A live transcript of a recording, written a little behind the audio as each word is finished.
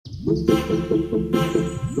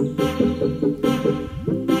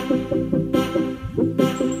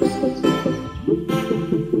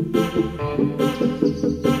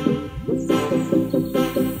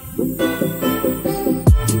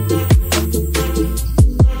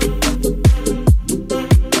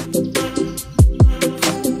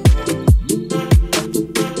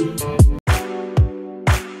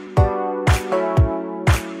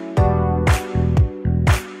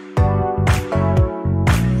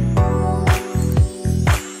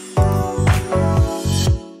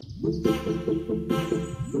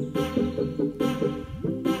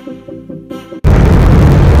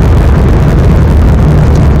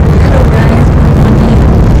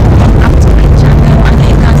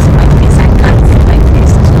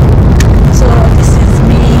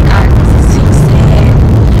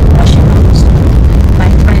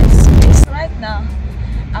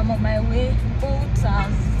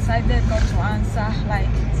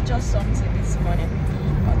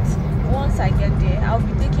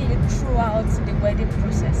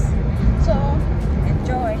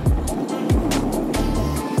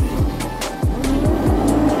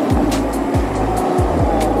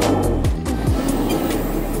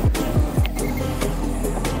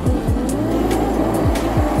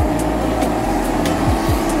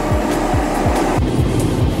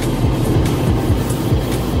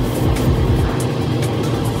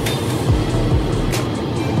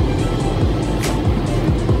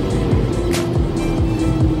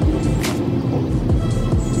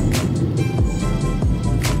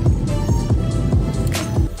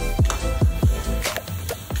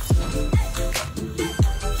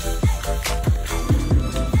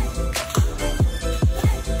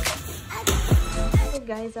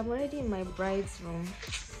Guys, I'm already in my bride's room.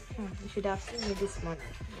 You should have seen me this morning.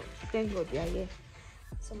 Thank God we are here.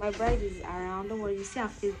 So my bride is around. Don't worry, you see her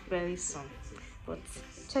face very soon. But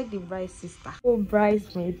check the bride's sister. Oh,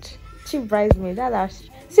 bridesmaid, chief bridesmaid. That's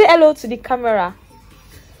say hello to the camera.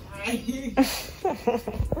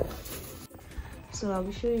 So I'll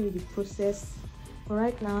be showing you the process. But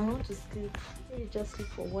right now I want to sleep. Maybe just sleep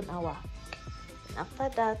for 1 hour. And after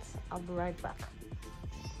that, I'll be right back.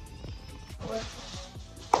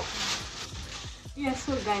 Yeah,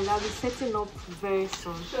 so guys, I'll be setting up very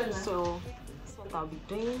soon. Sure, so that's what I'll be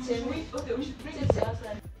doing. Okay, we should bring it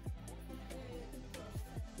outside.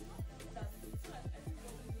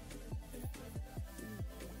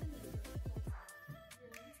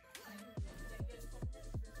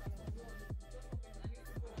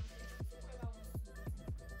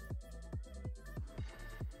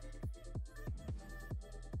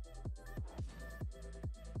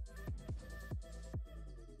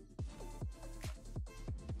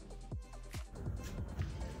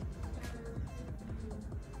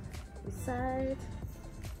 Side,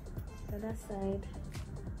 the other side.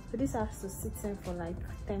 So this has to sit in for like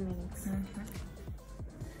 10 minutes.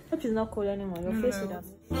 Hope it's not cold anymore. Your face would have.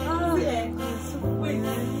 Oh yeah. Wait.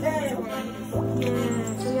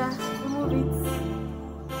 So yeah, remove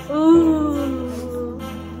it. Ooh.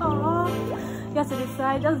 Oh. Yeah, to the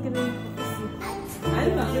side. Just give me. I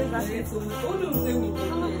don't know.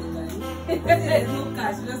 No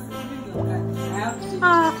cash. Just give me your cash. I have to.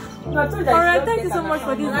 Alright, thank you so much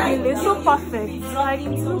for this video. It's so perfect. Like,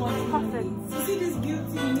 it's so perfect. So see this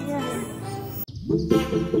beauty? Yes.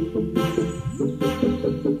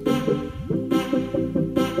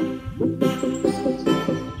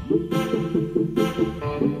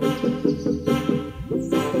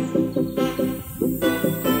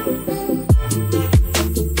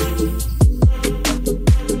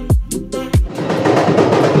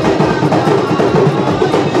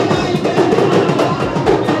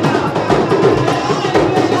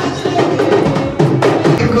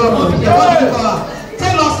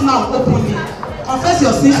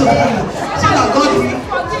 Your sins of prayer, so that God will.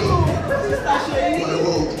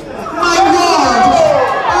 My God!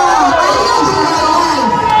 I love you, my life.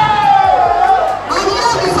 I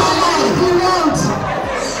love you, my life. You want?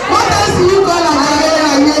 What else do you call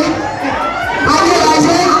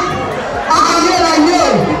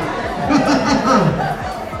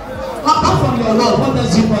apart from your Lord, what else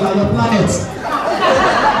do you call your planet?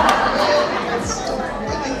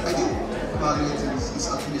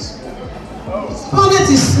 Planet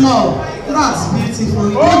is small. That's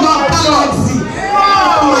beautiful. Oh, your galaxy.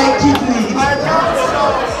 Oh, my kidney.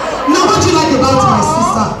 Now, what do you like about my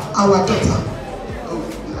sister, our daughter?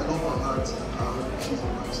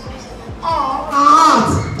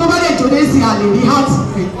 Heart. Nobody today's here, lady. Heart.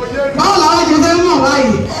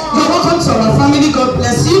 You're welcome to our family. God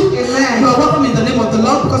bless you. Amen. You are welcome in the name of the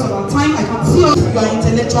Lord. Because of our time, I can feel you are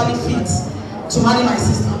intellectually fit to marry my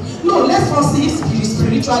sister. No, let's first see if you're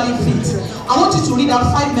spiritually fit. I want you to read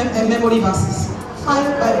out 5 memory verses.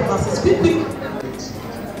 5 Bible verses. Quick, quick.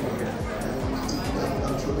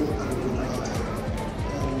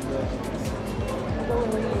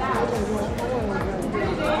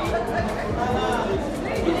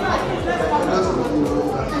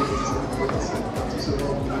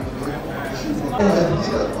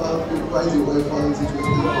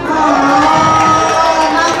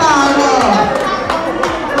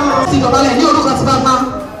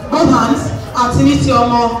 Both hands, àti ní ti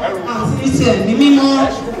ọmọ, àti ní ti ẹ̀mí mímọ́.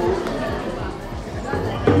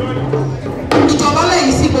 Ìjọba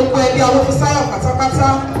lẹ́yìn sí gbogbo ẹbí Awófisáyọ̀ pátápátá.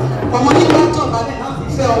 Ọmọ nígbà jọ̀bálẹ̀ láti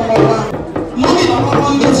fẹ́ ọmọ wa. Mọ́mí ọkọ̀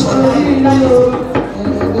ń gbé sọ̀rọ̀.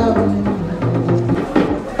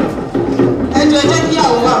 Ẹjọ́ ẹ jẹ́ kí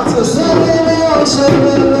àwọn àti òṣèré.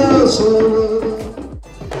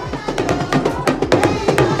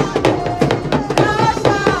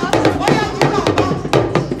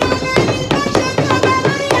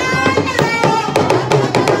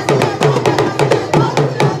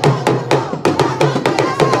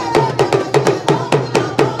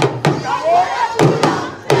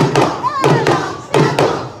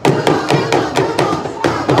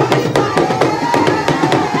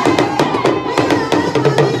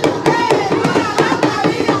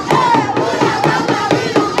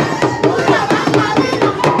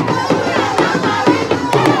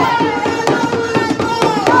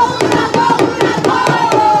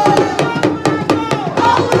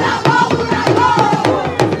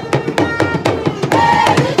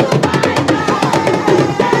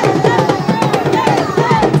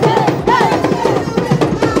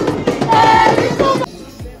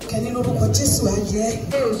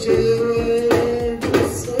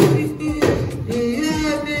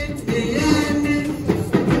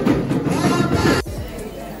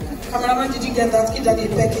 Cameraman, did you get that? Give Daddy a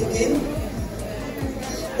peck again.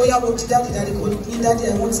 Oh yeah, well, Daddy,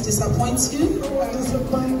 I won't disappoint you. I won't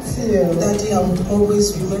disappoint you. Daddy, I would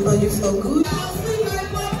always remember you for good.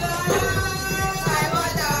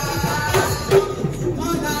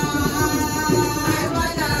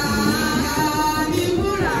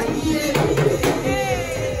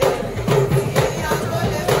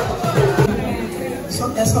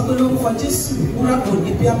 Ẹ̀sọ́ pé lórúkọ Jésù wúrà kò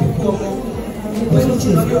ní bí àbíkú ọmọ pẹ̀lú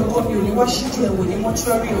jùlọ ní ọkọ mi ò ní wá ṣíjú ẹ̀wò ní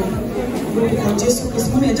mọ́túrárì o lórúkọ Jésù Kristi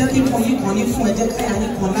mọ́ ní ẹjẹ́ kí nǹkan yìí kan ní fún ẹjẹ́ káyà ní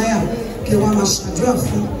kan láyà kẹ wá máa ṣàdúrà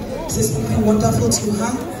fún it is something wonderful to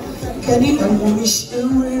her kẹ ní ẹ̀wọ̀n mi ṣe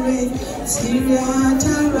ń rere tí rí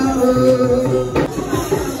àdára o.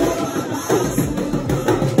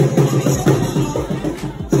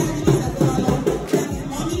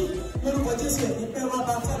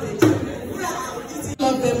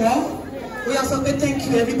 We also say thank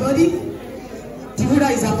you, everybody. The Buddha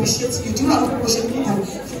is appreciating you. Do you know how to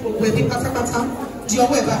we're do you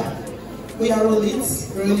wear we are roll it.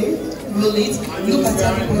 Look at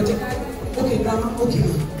everybody. Okay, grandma, okay.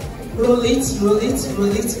 Roll it.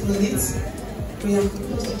 We are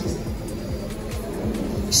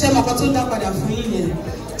Shema Kotonda Pada Fuyine.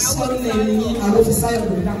 Suddenly, I will decide to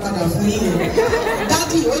Pada Fuyine.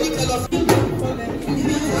 Daddy, when you tell of me.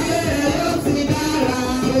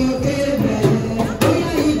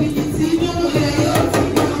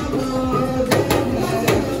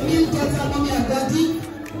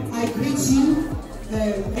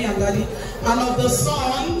 And of the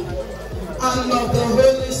Son, and of the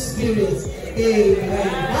Holy Spirit.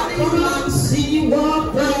 Amen. Come and see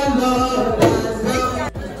what the Lord has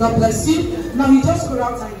done. God bless you. Now you just go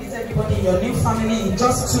out and greet everybody in your new family in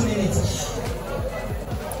just 2 minutes.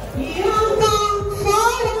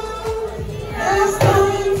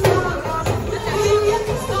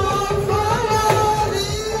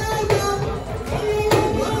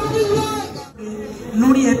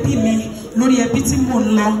 Lórí ẹbí mi, lórí ẹbí tí mo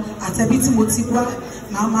ń lọ àtẹbí tí mo ti wá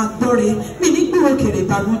màá máa gbọ́re mi ní gbòòkèrè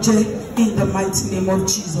ìbànújẹ́ in the mighty name of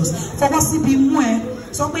Jesus. Fọwọ́ síbi mú ẹ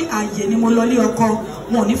sọ pé ààyè ni mo lọ lé ọkọ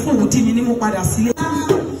wọn ò ní fòwò dí mi ní mo padà sílé.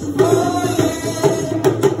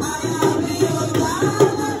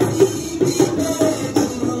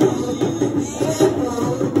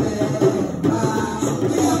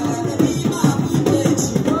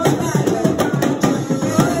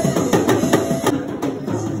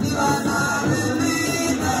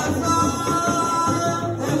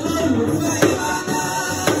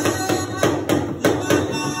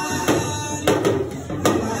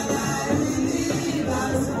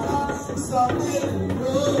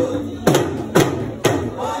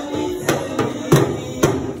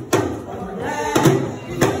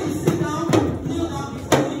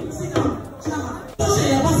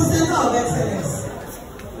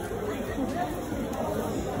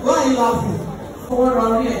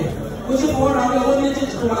 bó ṣe fọwọ́ ra ọwọ́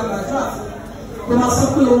méjèèjì tó máa gbàdúrà fún kó máa sọ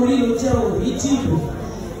pé orí ló jẹ́ òrí dìbò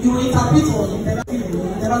ìwé interpret for you never feel you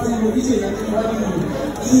never feel you video yẹn ní wọ́n nínú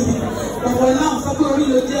yìí ọ̀pọ̀ ẹ̀ náà sọ pé orí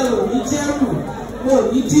ló jẹ́ òrí jẹ́rù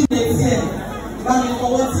òrí dìbò létí ẹ̀ bá mi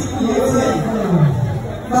fọwọ́ sí létí ẹ̀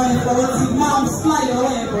bá mi fọwọ́ sí máa ń slide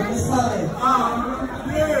ọwọ́ yẹn bọ̀ ní sálẹ̀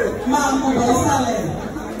máa mú bọ̀ ní sálẹ̀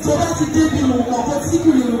tó bá ti débi ìrùkọ̀ kó tí kù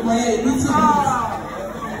ìrùkọ̀ yẹn ní tí bí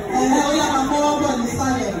ẹ̀hẹ́ ó yá máa mọ́wọ́ bọ̀ ní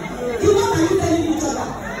sálẹ̀ you know how you telling each other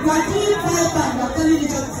you are doing five times you are telling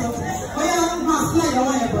each other something ó yá máa slide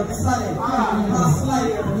ọwọ́ yẹn bọ̀ ní sálẹ̀ máa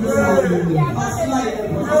slide ẹ̀ bọ̀ ní sálẹ̀ máa slide ẹ̀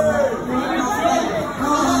bọ̀ ní sálẹ̀ máa slide ẹ̀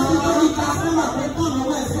àwọn àti lórí transformer tó tọ̀nà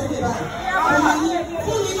ọwọ́ ẹ̀ sókè báyìí ó máa ní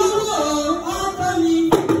fún mi lọ́wọ́ ọ̀pọ̀ mi.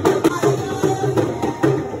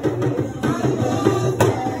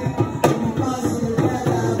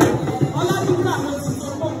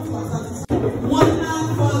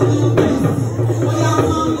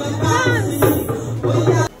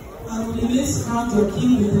 Your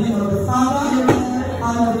King in the name of the Father,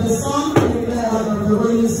 and of the Son, and of the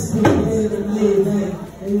Holy Spirit. Amen.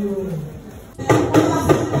 Amen.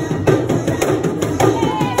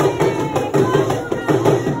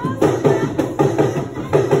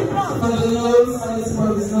 On the nose, on the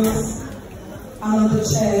small business, and on the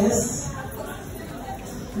chest.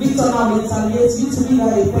 Victor now retaliates you to give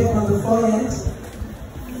her a peck on the forehead,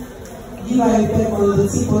 give her a peck on the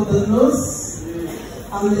tip of the nose.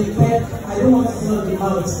 And the peck, I don't want to see on the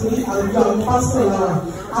mouth, please. I'll do a pastor now.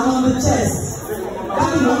 And on the chest.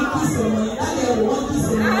 That is one piece of money. That is one piece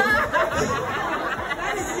of money.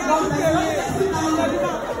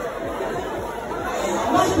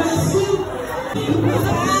 God bless you.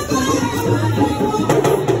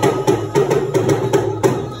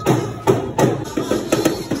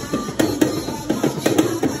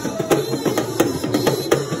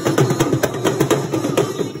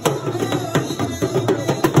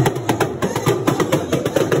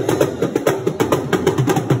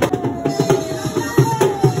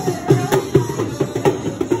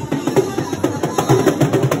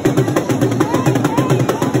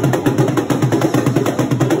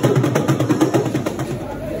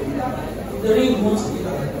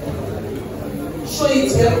 Show it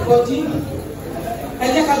to everybody. Ẹ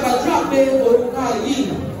jẹ́ ká gbàdúrà pé òrùka yìí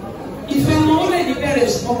ìfẹ́ wọn ó lè ní bẹ̀rẹ̀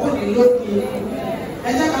ṣùgbọ́n kò ní lópin.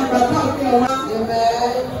 Ẹ jẹ́ ká gbàdúrà pé ọ̀rọ̀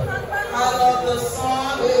Amen. I love the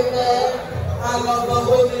Son. Amen. I love the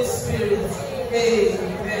Holy Spirit.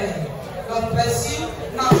 Amen. God bless you.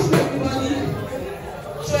 Now show everybody.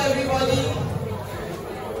 Show everybody.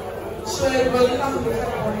 Show everybody.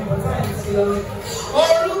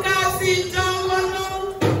 Òrùka sí jọ̀wọ́ náà.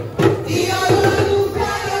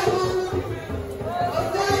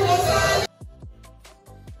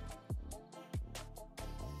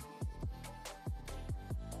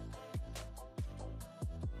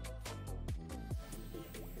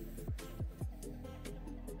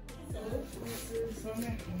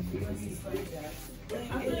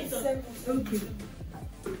 Okay.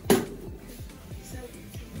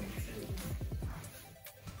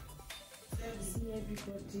 See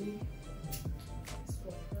everybody.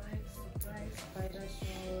 Surprise, spider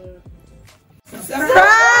shower.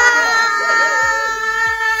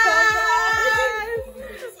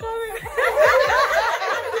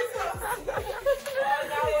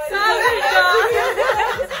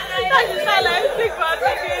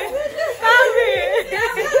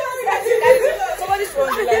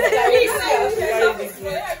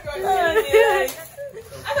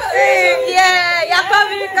 Yeah, you're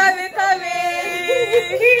coming.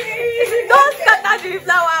 Don't scatter the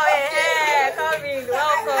flower. Yeah, coming.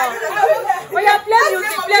 Welcome. Oh, yeah, play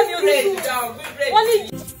music. Only.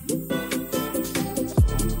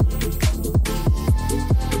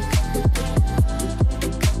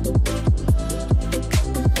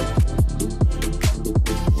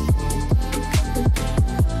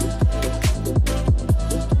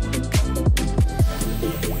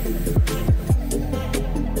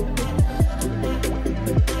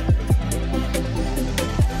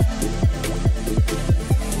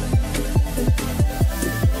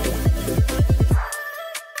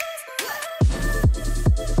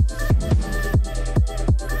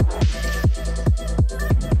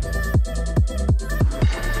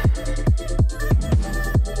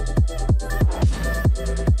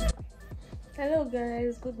 Hello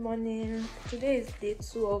guys, good morning. Today is day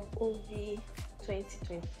 2 of OV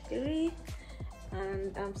 2023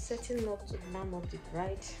 and I'm setting up to mom of the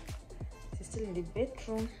bride. She's still in the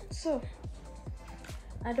bedroom, so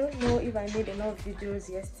I don't know if I made enough videos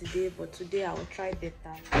yesterday, but today I will try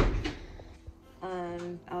better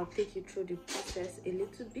and I'll take you through the process a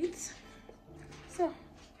little bit. So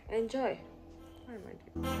Enjoy. Where am I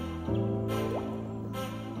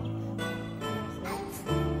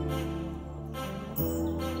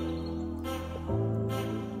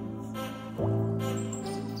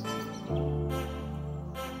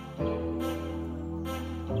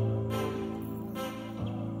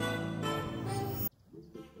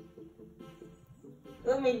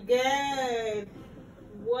Oh my god!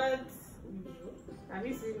 What? Have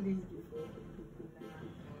you seen this before?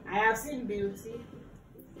 I have seen beauty.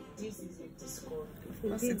 This is a discord.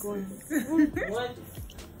 big one. What?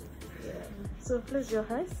 Yeah. So close your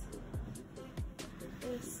eyes.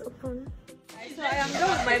 Yes, open. So I am done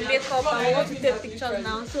with my makeup and I want to take pictures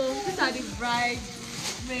now. So these are the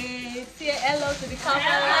bridesmaids. Say hello to the camera.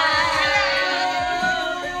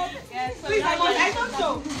 Yes, so Please, I don't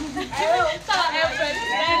know.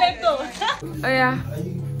 Oh yeah.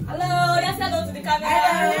 Hello, let's hello to the camera.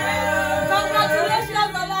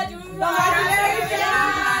 Congratulations, Olaju. Congratulations.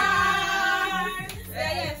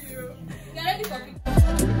 Yes. You're ready for picture.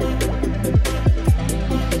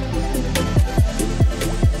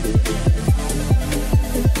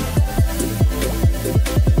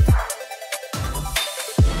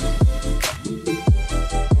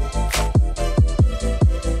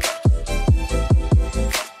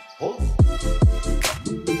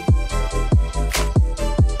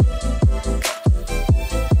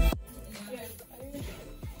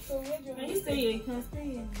 Can you stay here? You can stay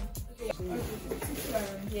here.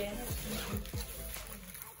 Yeah.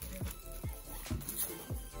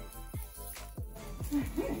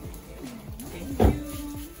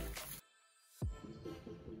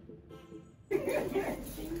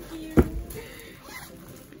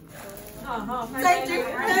 Thank you.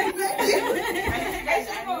 Thank you.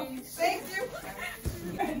 Thank you.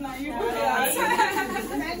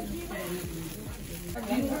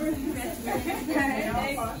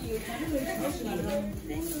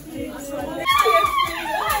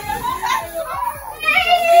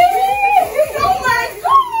 Oh my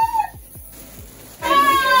God!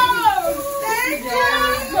 Thank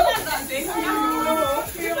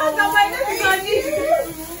you.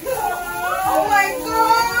 Oh my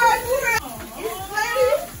God!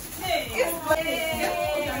 It's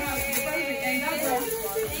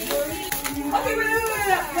okay, wait.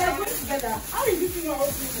 How are you doing all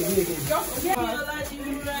this?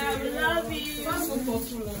 We love you.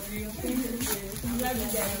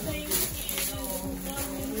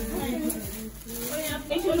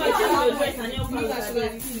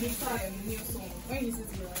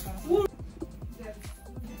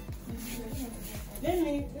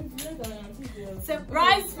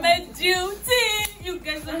 Bridesmaid duty. You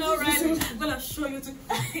guys are not ready. I'm gonna show you to.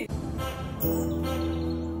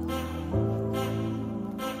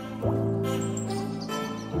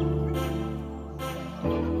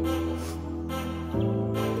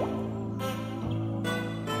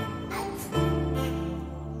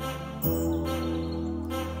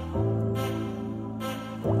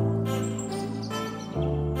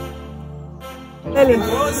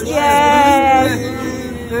 Yes.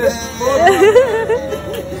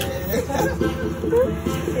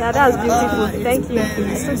 Yeah, that's beautiful. Thank you. I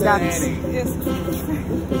took that.